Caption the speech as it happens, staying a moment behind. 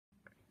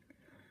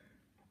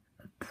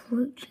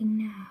approaching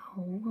now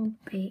will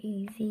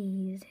be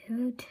the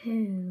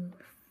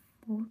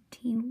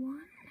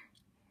 0241.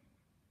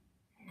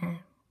 No,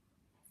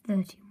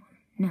 31.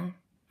 No,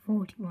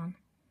 41.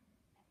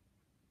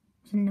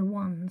 It's in the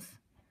ones.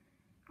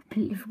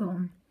 Completely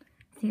forgotten. I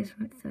think it's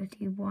from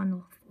 31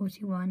 or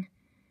 41.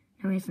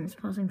 No, it isn't. It's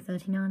passing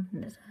 39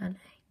 minutes early.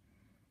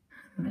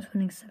 It's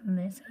running 7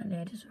 minutes early.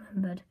 I just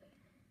remembered.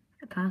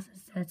 It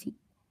passes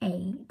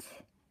 38.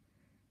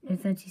 No,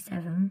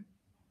 37.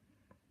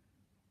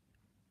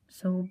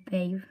 So it'll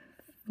be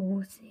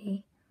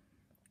 40.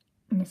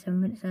 And it's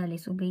 7 minutes early,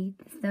 so it'll be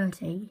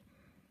 30.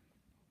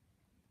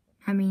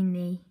 I mean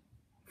the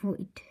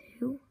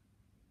 42.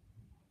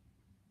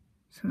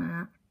 Something like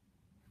that.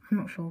 I'm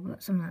not sure,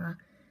 but something like that.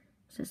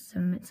 So it's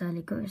 7 minutes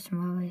early. Goes to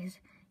my ways.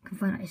 You can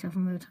find out yourself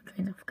on road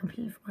taxis. I've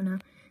completely forgotten now.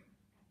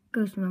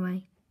 Goes to my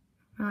way.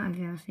 Right over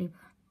here,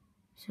 sleeper.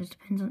 So it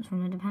depends on what's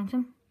from the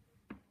Paxton.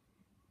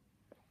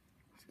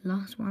 It's the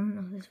last one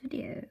of this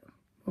video.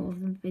 Or of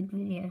the big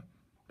video.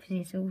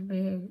 Because it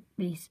will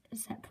be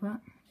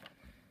separate.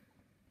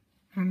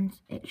 And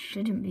it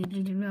shouldn't be a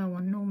GWR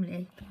one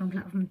normally. On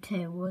platform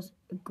 2 was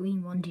a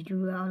green one,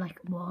 GWR like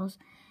it was.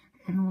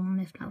 And on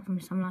this platform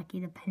is something like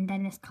either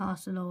Pendennis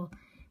Castle or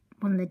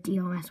one of the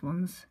DRS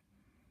ones.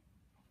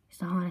 It's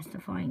the hardest to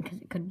find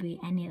because it could be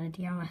any of the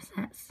DRS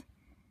sets.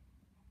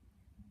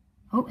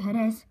 Oh, here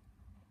it is.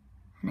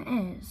 And it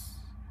is.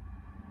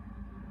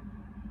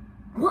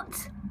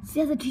 What? It's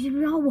the other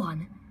GWR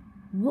one.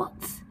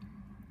 What?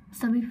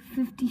 So it'll be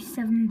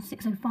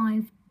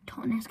 57605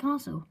 Totnes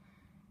Castle.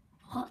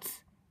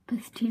 What?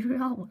 Both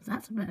GWR ones?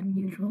 That's a bit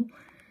unusual.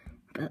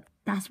 But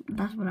that's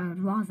what I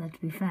would rather, to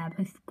be fair,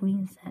 both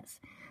green sets.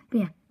 But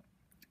yeah.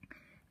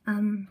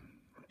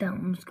 That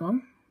one's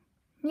gone.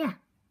 Yeah.